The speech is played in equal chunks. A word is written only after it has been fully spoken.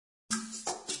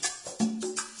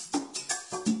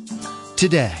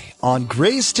Today on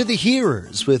Grace to the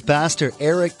Hearers with Pastor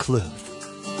Eric Kluth.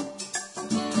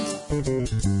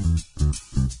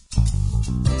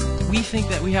 We think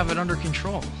that we have it under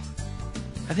control.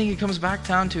 I think it comes back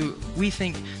down to we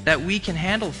think that we can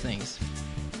handle things.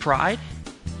 Pride.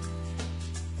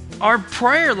 Our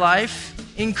prayer life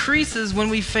increases when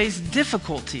we face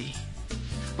difficulty.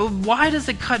 But why does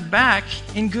it cut back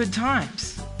in good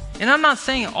times? And I'm not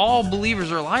saying all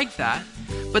believers are like that,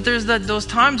 but there's those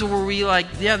times where we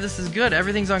yeah, this is good.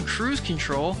 Everything's on cruise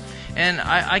control, and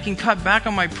I can cut back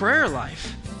on my prayer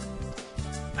life.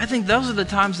 I think those are the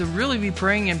times to really be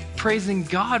praying and praising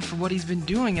God for what He's been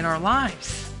doing in our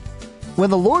lives. When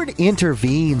the Lord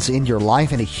intervenes in your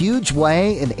life in a huge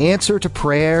way, in answer to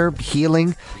prayer,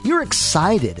 healing, you're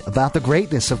excited about the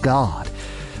greatness of God.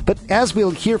 But as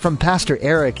we'll hear from Pastor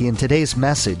Eric in today's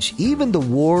message, even the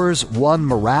wars won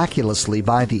miraculously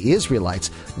by the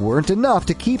Israelites weren't enough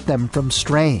to keep them from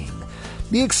straying.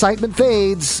 The excitement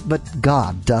fades, but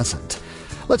God doesn't.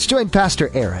 Let's join Pastor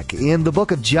Eric in the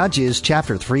book of Judges,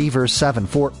 chapter 3, verse 7,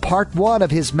 for part 1 of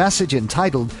his message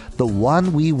entitled, The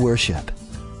One We Worship.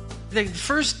 The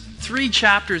first 3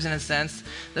 chapters, in a sense,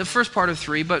 the first part of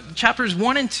 3, but chapters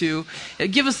 1 and 2, it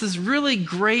give us this really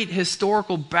great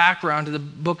historical background to the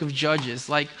book of Judges.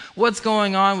 Like, what's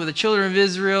going on with the children of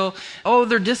Israel? Oh,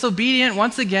 they're disobedient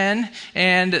once again,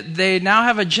 and they now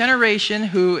have a generation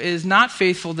who is not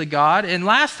faithful to God. And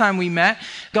last time we met,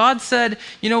 God said,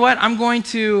 you know what, I'm going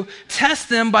to test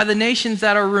them by the nations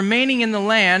that are remaining in the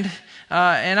land,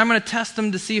 and I'm going to test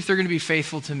them to see if they're going to be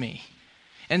faithful to me.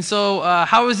 And so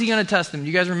how is He going to test them? Do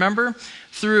you guys remember?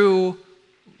 Through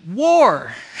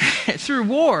war. Through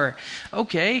war.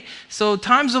 Okay, so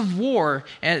times of war,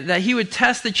 and that He would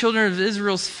test the children of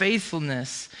Israel's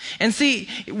faithfulness. And see,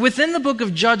 within the book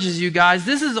of Judges, you guys,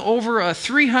 this is over a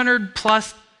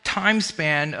 300-plus time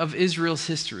span of Israel's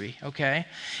history, okay?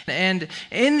 And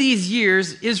in these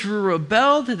years, Israel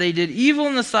rebelled. They did evil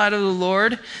in the sight of the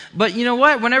Lord. But you know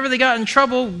what? Whenever they got in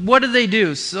trouble, what did they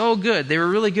do? So good. They were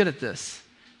really good at this.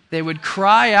 They would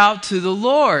cry out to the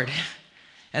Lord.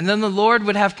 And then the Lord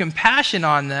would have compassion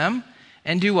on them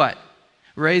and do what?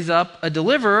 Raise up a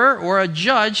deliverer or a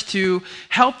judge to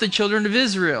help the children of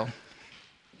Israel.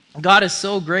 God is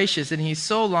so gracious and He's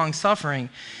so long-suffering.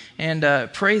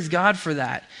 And praise God for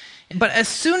that. But as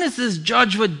soon as this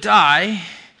judge would die,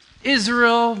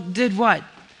 Israel did what?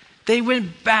 They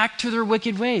went back to their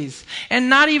wicked ways. And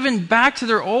not even back to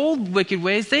their old wicked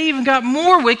ways. They even got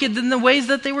more wicked than the ways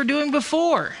that they were doing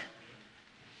before.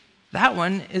 That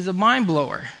one is a mind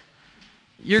blower.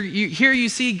 Here you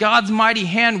see God's mighty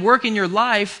hand work in your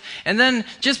life, and then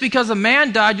just because a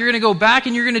man died, you're going to go back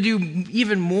and you're going to do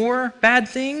even more bad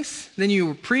things than you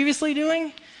were previously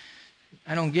doing?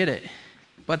 I don't get it.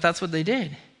 But that's what they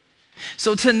did.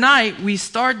 So tonight, we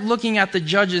start looking at the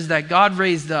judges that God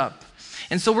raised up.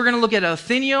 And so we're going to look at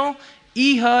Othniel,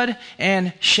 Ehud,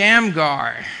 and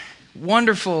Shamgar.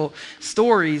 Wonderful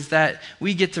stories that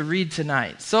we get to read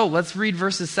tonight. So let's read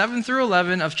verses 7 through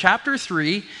 11 of chapter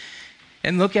 3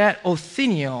 and look at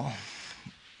Othniel.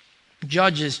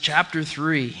 Judges chapter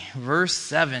 3, verse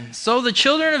 7. So the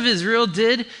children of Israel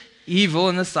did evil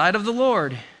in the sight of the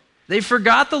Lord. They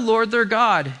forgot the Lord their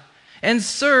God and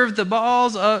served the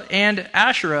Baals and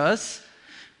Asherahs.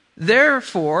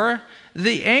 Therefore,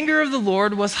 the anger of the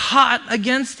Lord was hot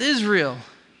against Israel.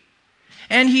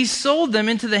 And He sold them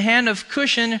into the hand of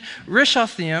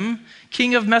Cushan-Rishathaim,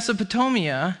 king of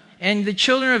Mesopotamia. And the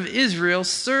children of Israel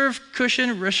served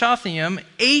Cushan-Rishathaim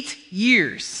 8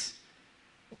 years.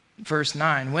 Verse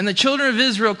 9. When the children of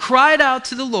Israel cried out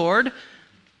to the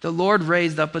Lord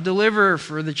raised up a deliverer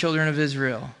for the children of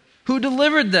Israel. Who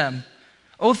delivered them?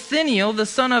 Othniel, the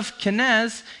son of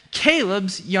Kenaz,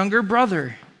 Caleb's younger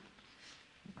brother.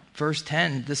 Verse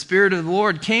 10, the Spirit of the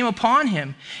Lord came upon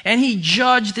him, and he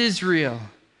judged Israel.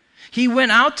 He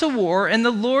went out to war, and the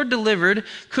Lord delivered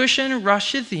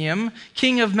Cushan-Rishathaim,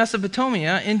 king of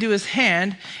Mesopotamia, into his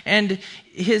hand, and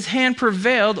his hand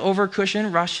prevailed over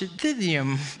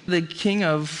Cushan-Rishathaim, the king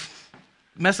of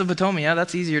Mesopotamia.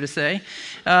 That's easier to say.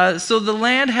 So the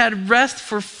land had rest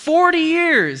for 40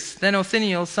 years. Then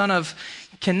Othniel, son of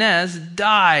Kenaz,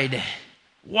 died.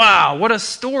 Wow, what a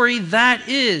story that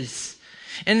is.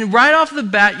 And right off the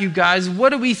bat, you guys, what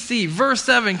do we see? Verse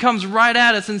 7 comes right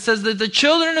at us and says that the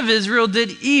children of Israel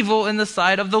did evil in the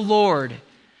sight of the Lord.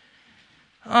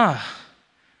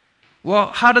 Well,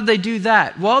 how did they do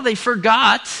that? Well, they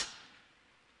forgot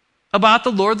about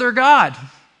the Lord their God.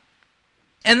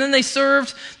 And then they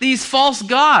served these false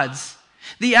gods.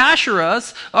 The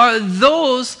Asherahs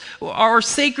are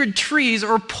sacred trees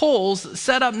or poles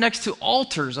set up next to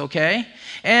altars, okay?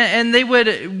 And they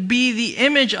would be the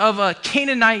image of a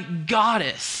Canaanite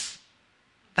goddess.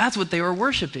 That's what they were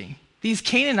worshiping. These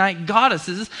Canaanite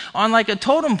goddesses on like a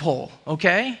totem pole,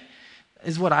 okay?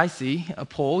 Is what I see, a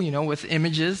pole, with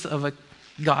images of a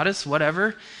goddess,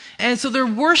 whatever. And so they're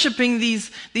worshiping these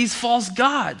false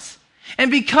gods. And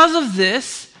because of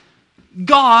this,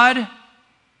 God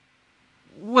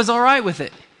was all right with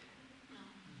it.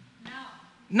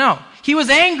 No. He was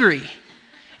angry.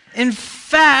 In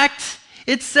fact,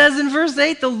 it says in verse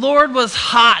 8, the Lord was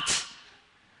hot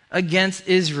against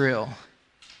Israel.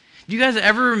 Do you guys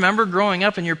ever remember growing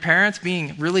up and your parents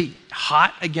being really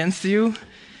hot against you?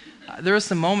 There were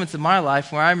some moments in my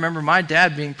life where I remember my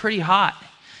dad being pretty hot,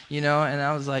 and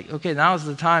I was like, okay, now is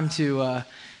the time to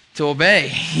obey,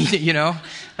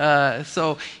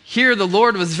 So here the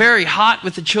Lord was very hot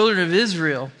with the children of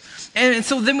Israel. And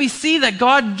so then we see that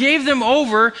God gave them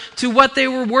over to what they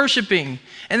were worshiping.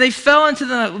 And they fell into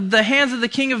the hands of the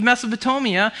king of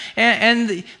Mesopotamia,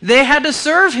 and they had to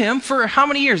serve him for how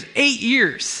many years? 8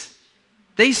 years.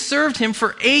 They served him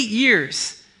for 8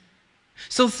 years.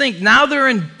 So think, now they're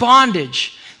in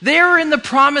bondage. They're in the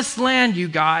promised land, you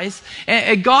guys.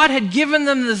 And God had given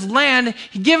them this land,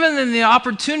 given them the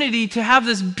opportunity to have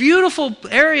this beautiful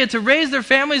area to raise their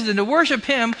families and to worship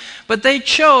him, but they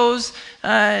chose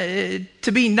to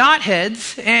be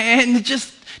knotheads and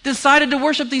just decided to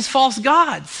worship these false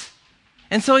gods.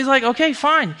 And so he's like, okay,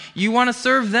 fine. You want to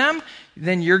serve them?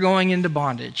 Then you're going into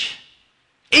bondage.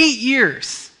 8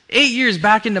 years. 8 years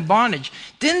back into bondage.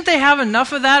 Didn't they have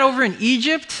enough of that over in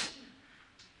Egypt?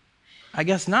 I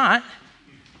guess not.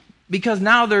 Because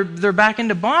now they're back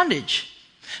into bondage.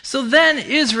 So then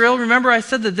Israel, remember I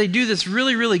said that they do this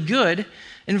really, really good.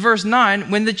 In verse 9,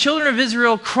 when the children of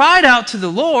Israel cried out to the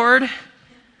Lord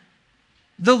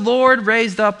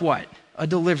raised up what? A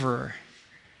deliverer.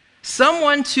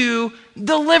 Someone to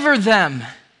deliver them,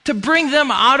 to bring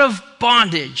them out of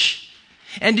bondage.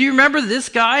 And do you remember this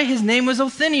guy? His name was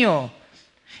Othniel.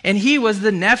 And he was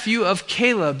the nephew of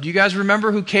Caleb. Do you guys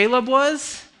remember who Caleb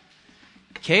was?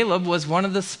 Caleb was one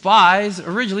of the spies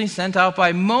originally sent out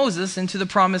by Moses into the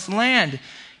promised land.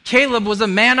 Caleb was a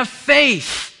man of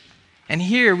faith. And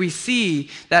here we see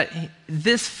that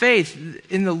this faith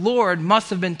in the Lord must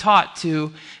have been taught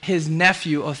to his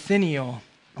nephew Othniel,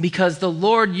 because the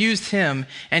Lord used him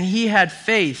and he had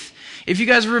faith. If you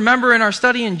guys remember in our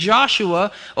study in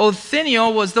Joshua,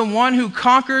 Othniel was the one who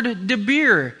conquered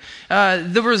Debir.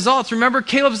 The results, remember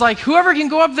Caleb's like, whoever can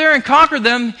go up there and conquer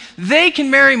them, they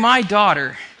can marry my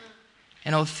daughter.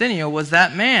 And Othniel was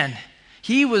that man.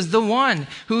 He was the one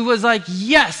who was like,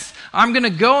 yes, I'm going to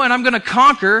go and I'm going to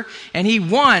conquer. And he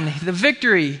won the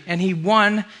victory. And he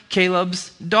won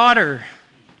Caleb's daughter.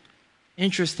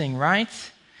 Interesting, right?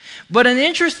 But an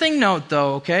interesting note,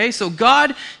 though, okay? So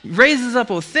God raises up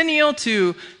Othniel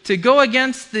to go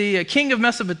against the king of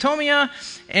Mesopotamia,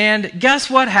 and guess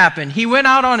what happened? He went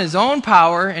out on his own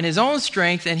power and his own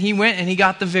strength, and he went and he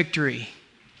got the victory.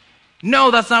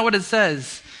 No, that's not what it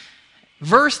says.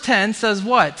 Verse 10 says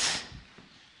what?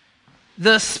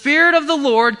 The Spirit of the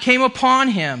Lord came upon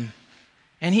him,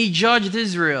 and he judged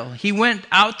Israel. He went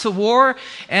out to war,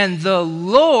 and the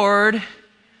Lord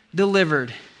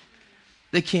delivered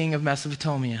the king of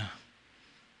Mesopotamia.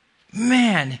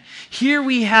 Man, here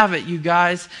we have it, you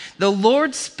guys. The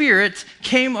Lord's Spirit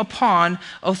came upon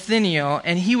Othniel,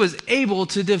 and he was able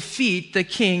to defeat the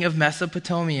king of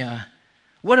Mesopotamia.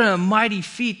 What a mighty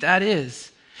feat that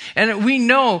is. And we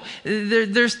know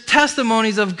there's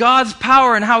testimonies of God's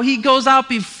power and how he goes out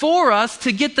before us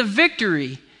to get the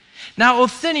victory. Now,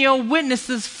 Othniel witnessed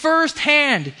this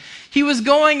firsthand. He was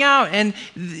going out and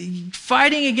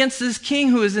fighting against this king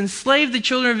who has enslaved the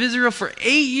children of Israel for 8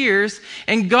 years,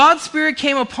 and God's Spirit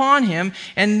came upon him,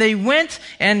 and they went,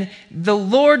 and the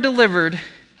Lord delivered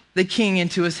the king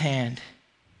into his hand.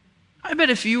 I bet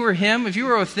if you were him, if you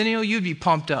were Othniel, you'd be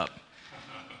pumped up.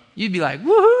 You'd be like,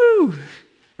 woohoo,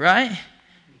 right?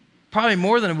 Probably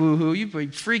more than a woohoo, you'd be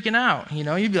freaking out,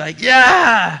 You'd be like,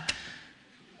 yeah!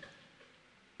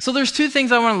 So there's two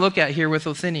things I want to look at here with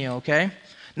Othniel, okay?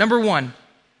 Number one,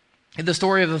 the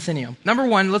story of Othniel. Number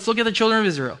one, let's look at the children of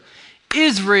Israel.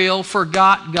 Israel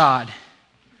forgot God.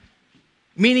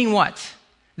 Meaning what?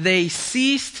 They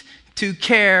ceased to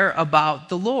care about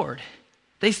the Lord.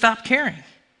 They stopped caring.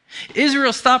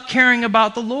 Israel stopped caring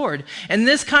about the Lord. And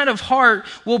this kind of heart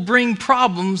will bring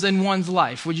problems in one's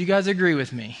life. Would you guys agree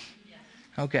with me? Yes.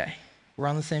 Okay, we're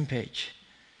on the same page.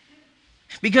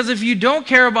 Because if you don't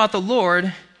care about the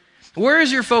Lord, Where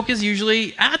is your focus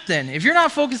usually at then? If you're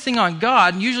not focusing on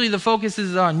God, usually the focus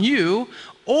is on you,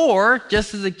 or,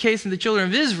 just as the case in the children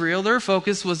of Israel, their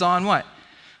focus was on what?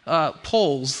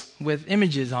 Poles with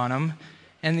images on them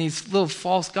and these little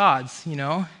false gods, you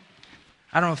know.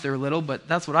 I don't know if they're little, but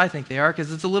that's what I think they are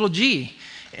because it's a little g.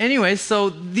 Anyway, so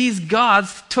these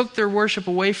gods took their worship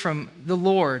away from the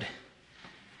Lord.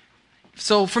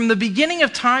 So from the beginning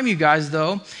of time, you guys,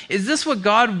 though, is this what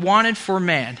God wanted for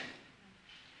man?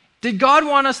 Did God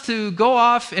want us to go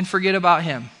off and forget about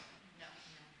him?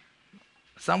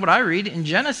 That's not what I read. In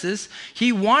Genesis,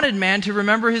 he wanted man to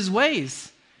remember his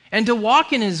ways and to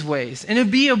walk in his ways and to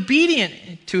be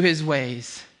obedient to his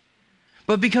ways.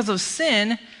 But because of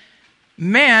sin,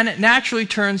 man naturally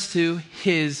turns to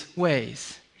his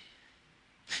ways.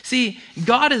 See,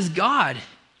 God is God.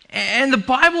 And the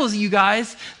Bible, you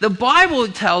guys, the Bible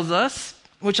tells us,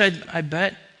 which I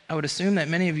bet, I would assume that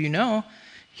many of you know,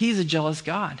 he's a jealous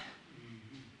God.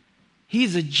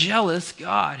 He's a jealous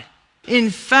God. In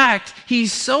fact,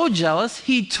 he's so jealous,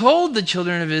 he told the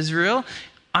children of Israel,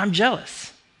 I'm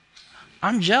jealous.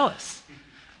 I'm jealous.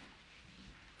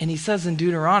 And he says in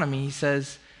Deuteronomy, he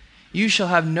says, you shall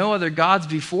have no other gods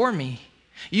before me.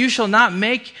 You shall not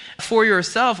make for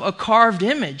yourself a carved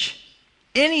image,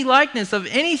 any likeness of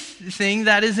anything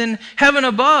that is in heaven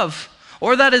above,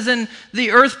 or that is in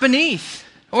the earth beneath,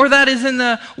 or that is in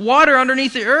the water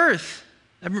underneath the earth.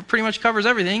 That pretty much covers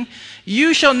everything.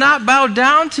 You shall not bow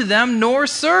down to them nor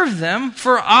serve them,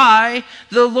 for I,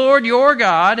 the Lord your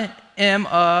God, am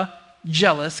a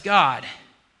jealous God.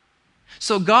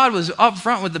 So God was up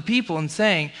front with the people and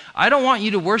saying, I don't want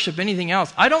you to worship anything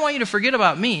else. I don't want you to forget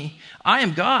about me. I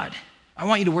am God. I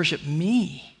want you to worship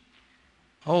me.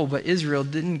 Oh, but Israel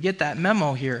didn't get that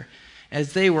memo here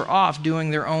as they were off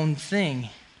doing their own thing.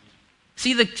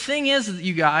 See, the thing is,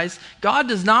 you guys, God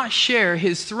does not share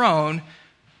his throne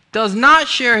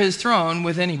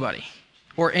with anybody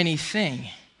or anything.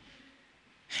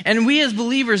 And we as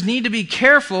believers need to be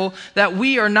careful that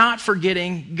we are not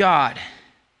forgetting God.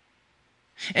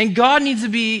 And God needs to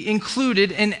be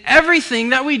included in everything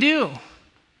that we do.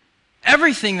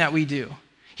 Everything that we do.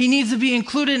 He needs to be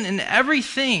included in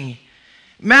everything.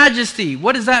 Majesty,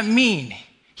 what does that mean?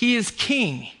 He is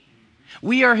king.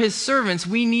 We are his servants.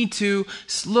 We need to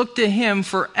look to him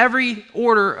for every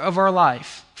order of our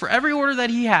life. For every order that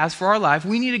he has for our life,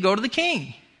 we need to go to the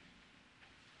king.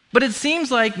 But it seems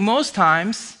like most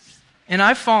times, and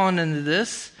I've fallen into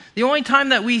this, the only time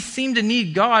that we seem to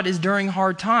need God is during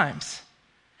hard times.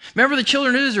 Remember the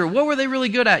children of Israel, what were they really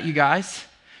good at, you guys?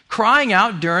 Crying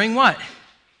out during what?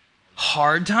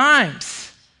 Hard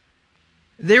times.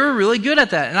 They were really good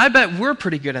at that, and I bet we're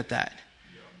pretty good at that.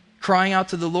 Crying out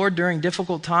to the Lord during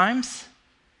difficult times.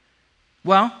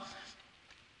 Well,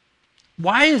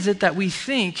 why is it that we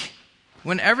think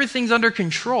when everything's under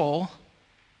control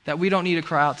that we don't need to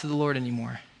cry out to the Lord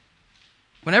anymore?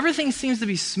 When everything seems to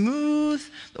be smooth,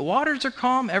 the waters are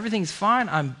calm, everything's fine,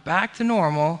 I'm back to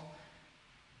normal,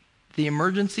 the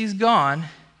emergency's gone,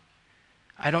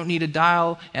 I don't need to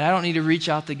dial and I don't need to reach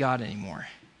out to God anymore.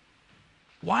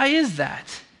 Why is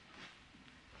that?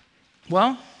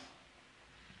 Well,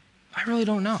 I really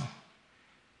don't know.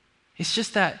 It's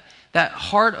just that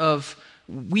heart of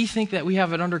we think that we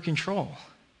have it under control.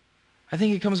 I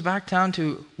think it comes back down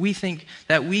to we think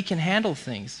that we can handle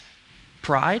things.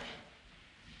 Pride.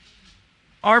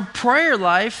 Our prayer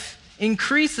life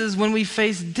increases when we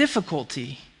face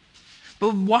difficulty.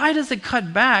 But why does it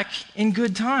cut back in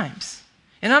good times?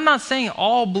 And I'm not saying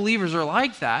all believers are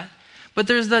like that, but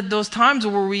there's those times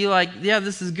where we yeah,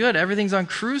 this is good. Everything's on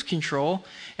cruise control,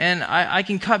 and I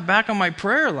can cut back on my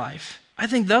prayer life. I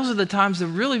think those are the times to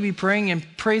really be praying and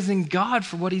praising God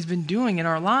for what he's been doing in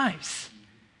our lives.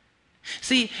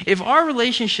 See, if our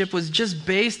relationship was just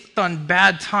based on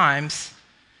bad times,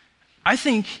 I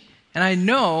think, and I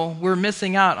know, we're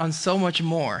missing out on so much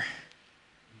more.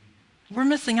 We're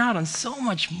missing out on so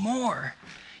much more.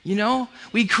 You know,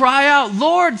 we cry out,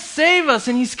 Lord, save us,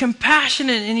 and he's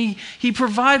compassionate, and he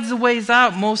provides the ways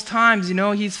out most times. You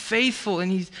know, he's faithful,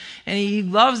 and he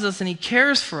loves us, and he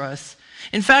cares for us.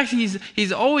 In fact,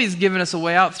 he's always given us a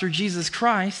way out through Jesus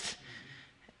Christ.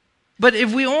 But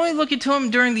if we only look into him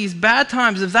during these bad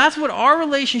times, if that's what our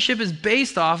relationship is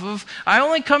based off of, I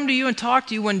only come to you and talk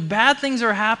to you when bad things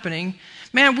are happening,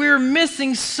 man, we're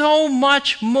missing so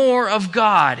much more of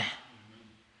God.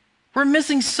 We're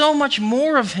missing so much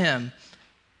more of him.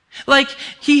 Like,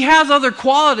 he has other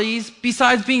qualities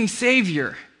besides being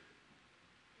Savior.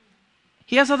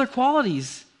 He has other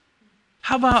qualities.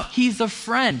 How about he's a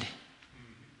friend?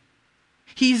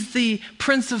 He's the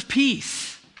Prince of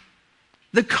Peace,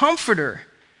 the Comforter.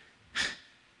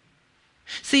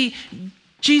 See,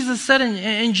 Jesus said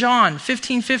in John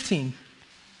 15:15,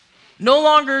 "No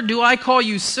longer do I call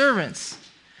you servants,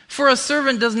 for a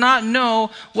servant does not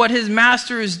know what his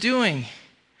master is doing.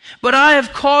 But I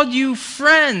have called you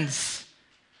friends.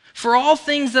 For all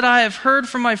things that I have heard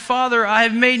from my Father, I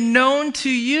have made known to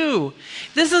you."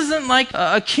 This isn't like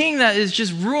a king that is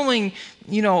just ruling,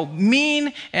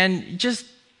 mean and just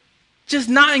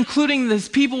not including his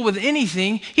people with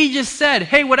anything. He just said,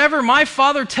 hey, whatever my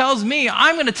Father tells me,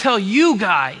 I'm going to tell you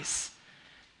guys.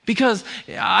 Because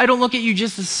I don't look at you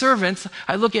just as servants.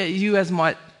 I look at you as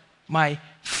my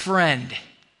friend.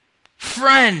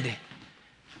 Friend.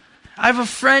 I have a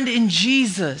friend in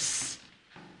Jesus.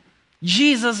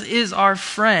 Jesus is our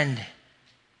friend.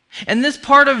 And this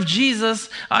part of Jesus,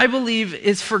 I believe,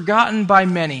 is forgotten by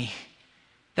many.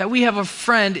 That we have a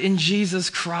friend in Jesus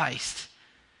Christ.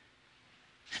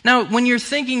 Now, when you're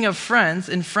thinking of friends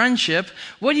and friendship,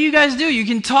 what do you guys do? You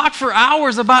can talk for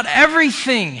hours about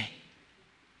everything.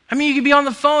 I mean, you could be on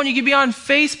the phone, you could be on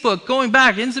Facebook, going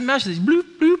back, instant messages,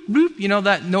 bloop, bloop, bloop,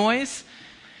 that noise.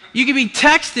 You could be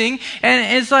texting,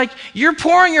 and it's like you're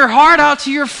pouring your heart out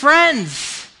to your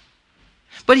friends.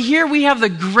 But here we have the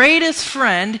greatest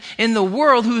friend in the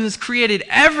world who has created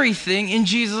everything in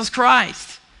Jesus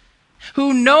Christ,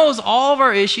 who knows all of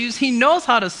our issues, he knows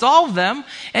how to solve them,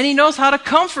 and he knows how to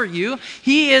comfort you.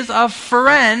 He is a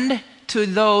friend to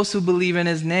those who believe in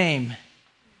his name.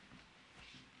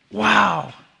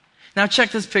 Wow. Now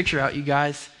check this picture out, you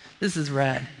guys. This is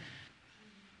rad.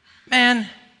 Man,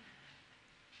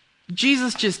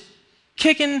 Jesus just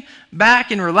kicking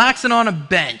back and relaxing on a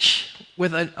bench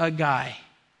with a guy.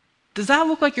 Does that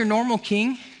look like your normal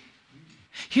king?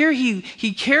 Here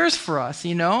he cares for us,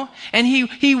 and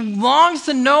he longs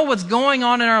to know what's going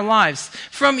on in our lives.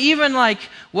 From even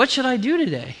what should I do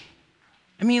today?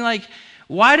 I mean,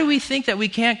 why do we think that we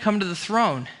can't come to the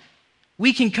throne?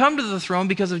 We can come to the throne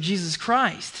because of Jesus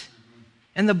Christ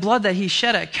and the blood that he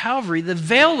shed at Calvary. The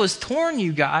veil was torn,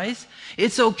 you guys.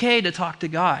 It's okay to talk to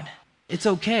God. It's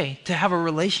okay to have a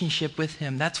relationship with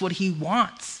him. That's what he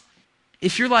wants.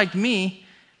 If you're like me,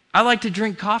 I like to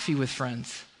drink coffee with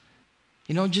friends.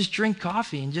 Just drink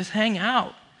coffee and just hang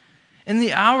out. And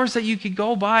the hours that you could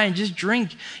go by and just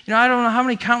drink. I don't know how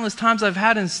many countless times I've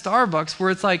had in Starbucks where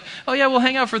it's like, oh yeah, we'll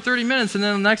hang out for 30 minutes. And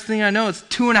then the next thing I know, it's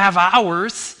 2.5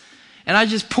 hours. And I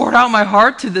just poured out my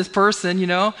heart to this person,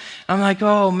 I'm like,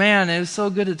 oh man, it was so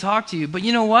good to talk to you. But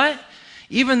you know what?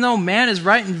 Even though man is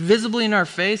right and visibly in our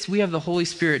face, we have the Holy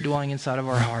Spirit dwelling inside of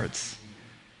our hearts.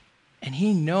 And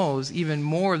he knows even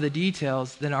more of the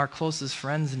details than our closest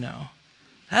friends know.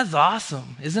 That's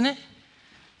awesome, isn't it?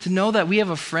 To know that we have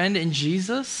a friend in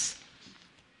Jesus.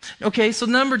 Okay, so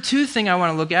number 2 thing I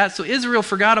want to look at, so Israel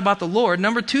forgot about the Lord.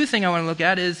 Number 2 thing I want to look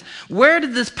at is, where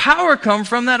did this power come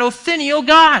from that Othniel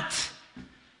got?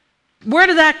 Where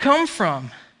did that come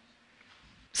from?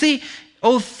 See,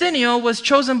 Othniel was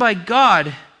chosen by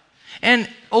God. And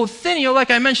Othniel, like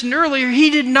I mentioned earlier, he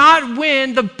did not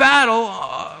win the battle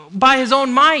by his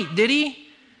own might, did he?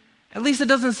 At least it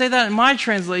doesn't say that in my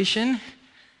translation.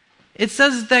 It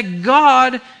says that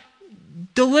God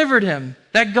delivered him,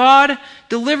 that God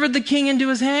delivered the king into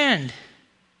his hand.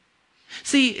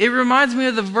 See, it reminds me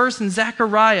of the verse in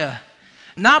Zechariah,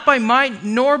 not by might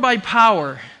nor by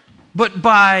power, but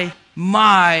by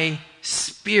my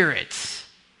Spirit.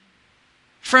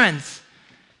 Friends,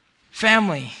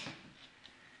 family,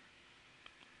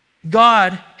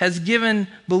 God has given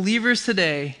believers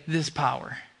today this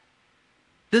power.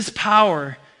 This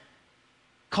power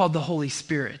called the Holy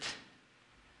Spirit.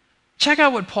 Check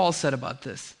out what Paul said about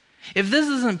this. If this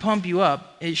doesn't pump you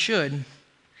up, it should.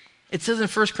 It says in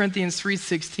 1 Corinthians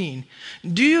 3:16,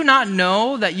 "Do you not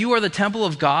know that you are the temple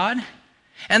of God,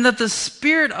 and that the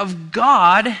Spirit of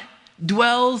God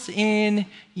dwells in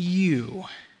you?"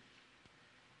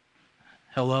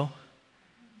 Hello?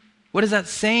 What is that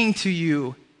saying to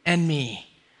you and me?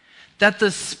 That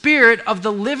the Spirit of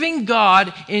the living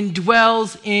God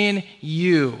indwells in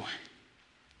you.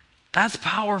 That's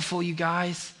powerful, you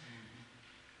guys.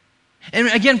 And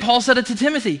again, Paul said it to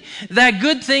Timothy, that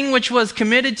good thing which was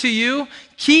committed to you,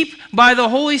 keep by the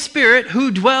Holy Spirit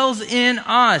who dwells in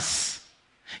us.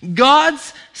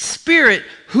 God's Spirit,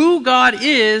 who God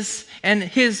is, and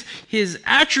his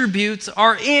attributes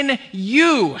are in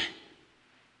you.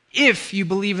 If you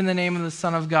believe in the name of the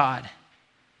Son of God.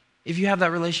 If you have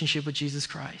that relationship with Jesus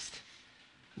Christ.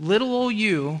 Little old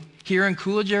you here in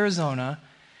Coolidge, Arizona,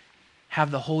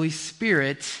 have the Holy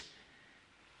Spirit,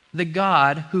 the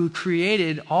God who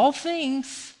created all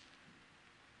things,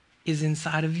 is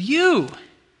inside of you.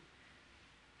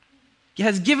 He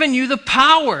has given you the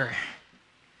power.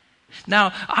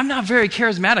 Now, I'm not very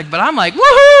charismatic, but I'm like,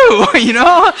 woohoo,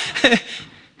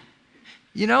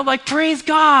 like, praise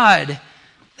God.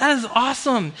 That is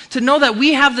awesome to know that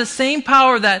we have the same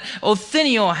power that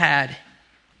Othniel had.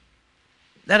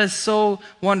 That is so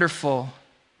wonderful.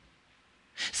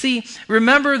 See,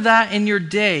 remember that in your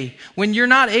day. When you're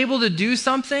not able to do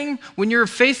something, when you're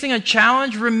facing a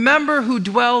challenge, remember who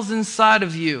dwells inside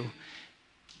of you,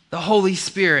 the Holy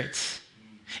Spirit.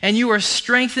 And you are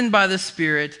strengthened by the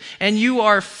Spirit, and you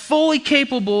are fully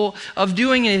capable of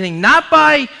doing anything. Not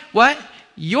by what?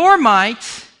 Your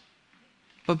might,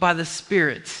 but by the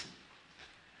Spirit.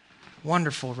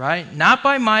 Wonderful, right? Not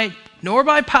by might, nor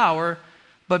by power,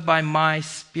 but by my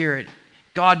Spirit.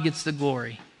 God gets the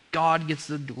glory. God gets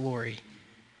the glory.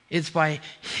 It's by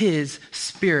His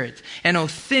Spirit. And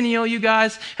Othniel, you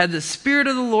guys, had the Spirit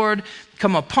of the Lord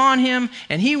come upon him,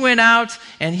 and he went out,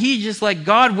 and he just let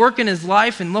God work in his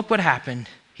life, and look what happened.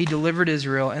 He delivered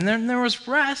Israel, and then there was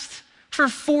rest for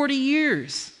 40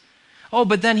 years. Oh,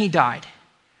 but then he died.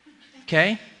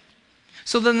 Okay?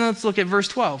 So then let's look at verse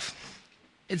 12.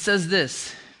 It says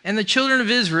this, and the children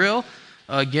of Israel,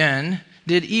 again,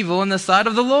 did evil in the sight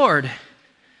of the Lord.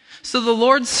 So the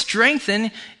Lord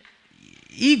strengthened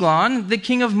Eglon, the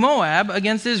king of Moab,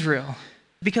 against Israel,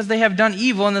 because they have done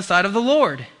evil in the sight of the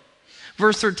Lord.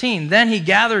 Verse 13, then he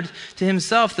gathered to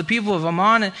himself the people of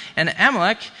Ammon and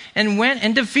Amalek, and went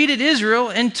and defeated Israel,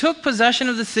 and took possession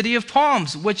of the city of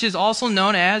palms, which is also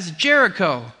known as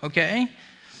Jericho. Okay?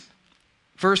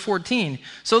 Verse 14,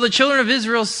 so the children of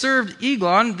Israel served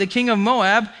Eglon, the king of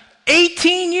Moab,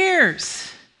 18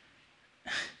 years.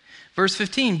 Verse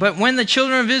 15, but when the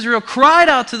children of Israel cried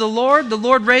out to the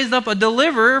Lord raised up a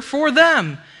deliverer for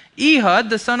them, Ehud,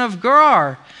 the son of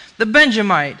Gerar, the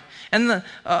Benjamite, and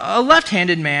a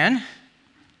left-handed man,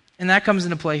 and that comes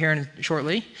into play here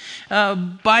shortly.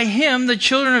 By him, the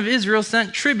children of Israel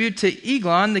sent tribute to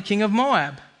Eglon, the king of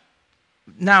Moab.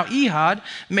 Now Ehud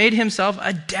made himself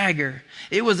a dagger.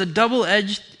 It was a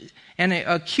double-edged and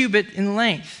a cubit in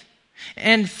length,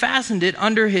 and fastened it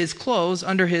under his clothes,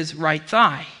 under his right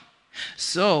thigh.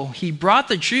 So he brought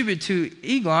the tribute to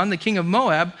Eglon, the king of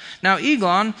Moab. Now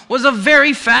Eglon was a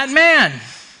very fat man.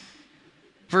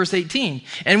 Verse 18,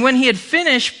 and when he had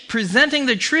finished presenting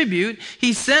the tribute,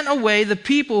 he sent away the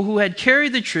people who had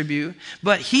carried the tribute,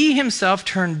 but he himself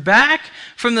turned back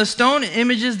from the stone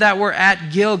images that were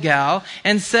at Gilgal,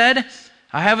 and said,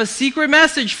 I have a secret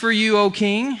message for you, O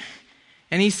king.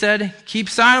 And he said, keep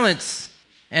silence.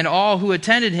 And all who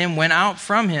attended him went out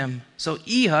from him. So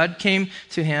Ehud came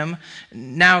to him.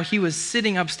 Now he was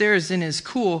sitting upstairs in his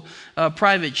cool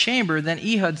private chamber. Then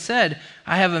Ehud said,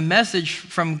 I have a message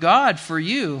from God for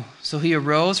you. So he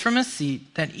arose from his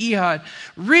seat. Then Ehud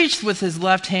reached with his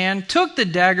left hand, took the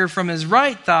dagger from his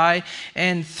right thigh,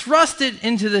 and thrust it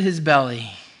into his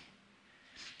belly.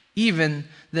 Even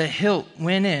the hilt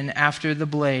went in after the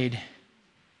blade,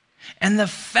 and the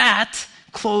fat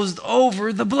closed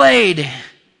over the blade.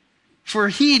 For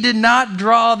he did not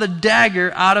draw the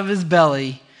dagger out of his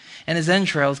belly, and his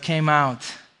entrails came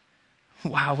out.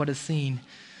 Wow, what a scene.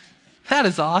 That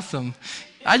is awesome.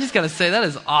 I just got to say, that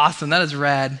is awesome. That is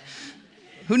rad.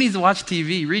 Who needs to watch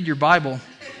TV? Read your Bible.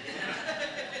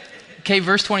 Okay,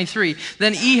 verse 23.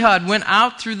 Then Ehud went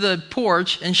out through the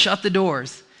porch and shut the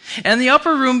doors, and the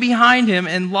upper room behind him,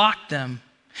 and locked them.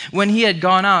 When he had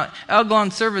gone out,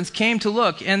 Eglon's servants came to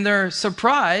look, and their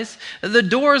surprise, the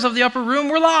doors of the upper room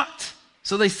were locked.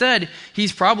 So they said,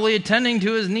 he's probably attending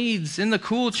to his needs in the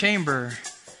cool chamber.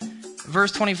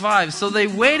 Verse 25, so they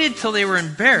waited till they were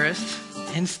embarrassed,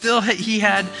 and still he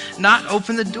had not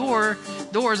opened the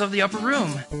doors of the upper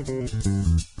room.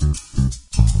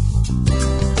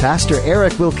 Pastor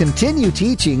Eric will continue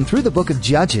teaching through the book of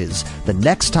Judges the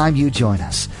next time you join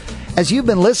us. As you've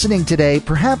been listening today,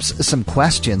 perhaps some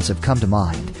questions have come to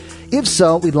mind. If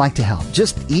so, we'd like to help.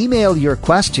 Just email your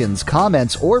questions,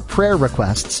 comments, or prayer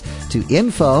requests to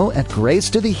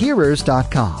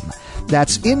info@gracetothehearers.com.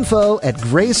 That's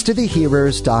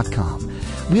info@gracetothehearers.com.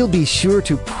 We'll be sure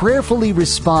to prayerfully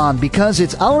respond because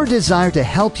it's our desire to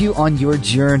help you on your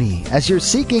journey as you're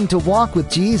seeking to walk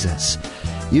with Jesus.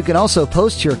 You can also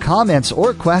post your comments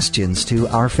or questions to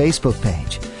our Facebook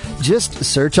page. Just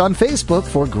search on Facebook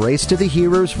for Grace to the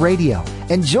Hearers Radio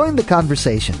and join the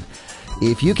conversation.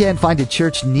 If you can't find a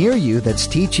church near you that's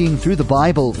teaching through the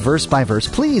Bible verse by verse,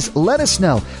 please let us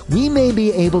know. We may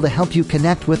be able to help you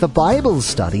connect with a Bible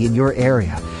study in your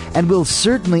area, and we'll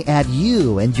certainly add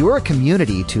you and your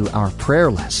community to our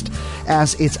prayer list,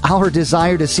 as it's our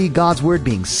desire to see God's Word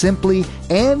being simply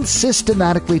and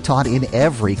systematically taught in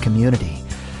every community.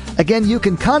 Again, you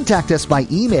can contact us by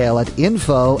email at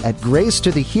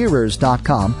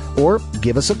info@gracetothehearers.com or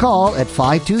give us a call at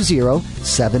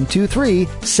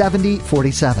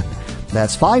 520-723-7047.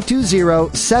 That's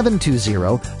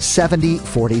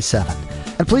 520-720-7047.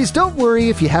 And please don't worry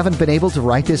if you haven't been able to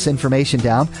write this information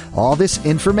down. All this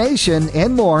information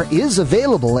and more is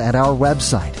available at our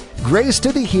website,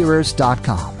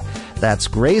 gracetothehearers.com. That's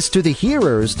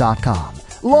gracetothehearers.com.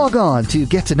 Log on to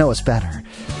get to know us better.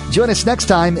 Join us next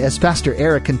time as Pastor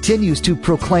Eric continues to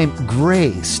proclaim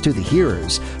grace to the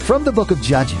hearers from the book of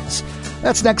Judges.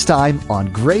 That's next time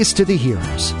on Grace to the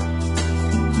Hearers.